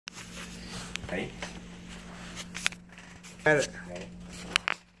Ready? Edit. Ready?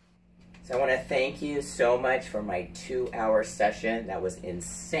 So I want to thank you so much for my 2-hour session. That was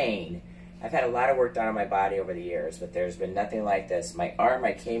insane. I've had a lot of work done on my body over the years, but there's been nothing like this. My arm,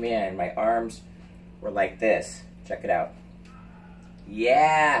 I came in, my arms were like this. Check it out.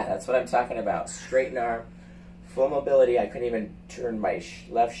 Yeah, that's what I'm talking about. Straighten arm, full mobility. I couldn't even turn my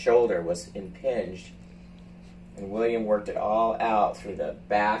left shoulder, was impinged. And William worked it all out through the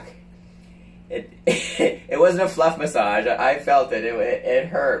back. It wasn't a fluff massage. I felt it. It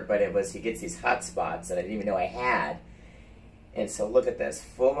hurt, but it was. He gets these hot spots that I didn't even know I had. And so look at this,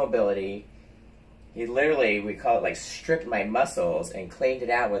 full mobility. He literally, we call it like stripped my muscles and cleaned it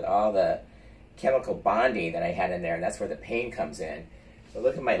out with all the chemical bonding that I had in there, and that's where the pain comes in. But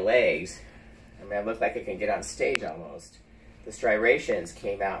look at my legs. I mean, I look like I can get on stage almost. The striations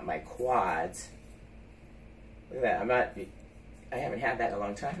came out in my quads. Look at that. I haven't had that in a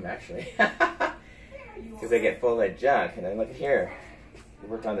long time, actually. Because they get full of junk. And then look at here. We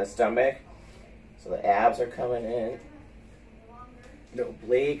worked on the stomach. So the abs are coming in. The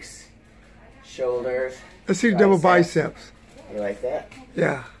obliques, shoulders. Let's see double biceps. You like that?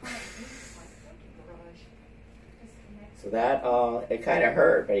 Yeah. So that it kind of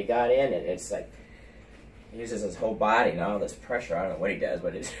hurt, but he got in and it's like, he uses his whole body and all this pressure. I don't know what he does,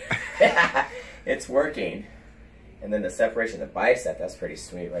 but it's, it's working. And then the separation of the bicep, that's pretty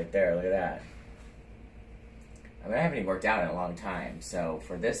sweet right there. Look at that. I mean, I haven't even worked out in a long time. So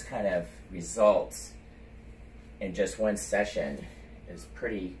for this kind of results in just one session is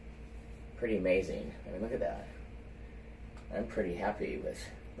pretty amazing. I mean, look at that. I'm pretty happy with,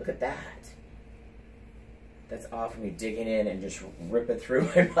 look at that. That's all from me digging in and just ripping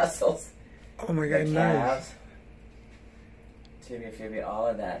through my muscles. Oh my God, nice. Tibia, fibia, all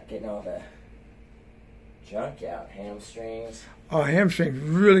of that, getting all the junk out, hamstrings. Oh, hamstrings,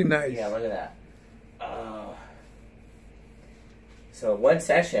 really nice. Yeah, look at that. Oh. So one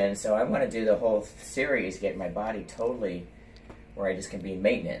session, so I want to do the whole series, get my body totally where I just can be in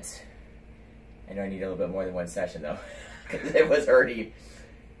maintenance. I know I need a little bit more than one session though, because it was already,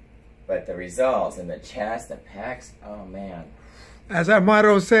 but the results and the chest, the pecs, oh man. As our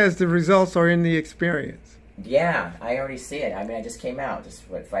motto says, the results are in the experience. Yeah, I already see it. I mean, I just came out just,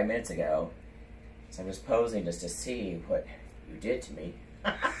 what, 5 minutes ago. So I'm just posing just to see what you did to me.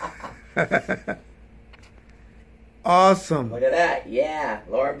 Awesome. Look at that. Yeah.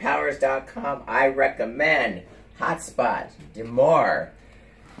 LaurenPowers.com. I recommend HotSpot Demor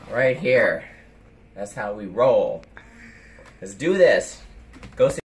right here. That's how we roll. Let's do this. Go see.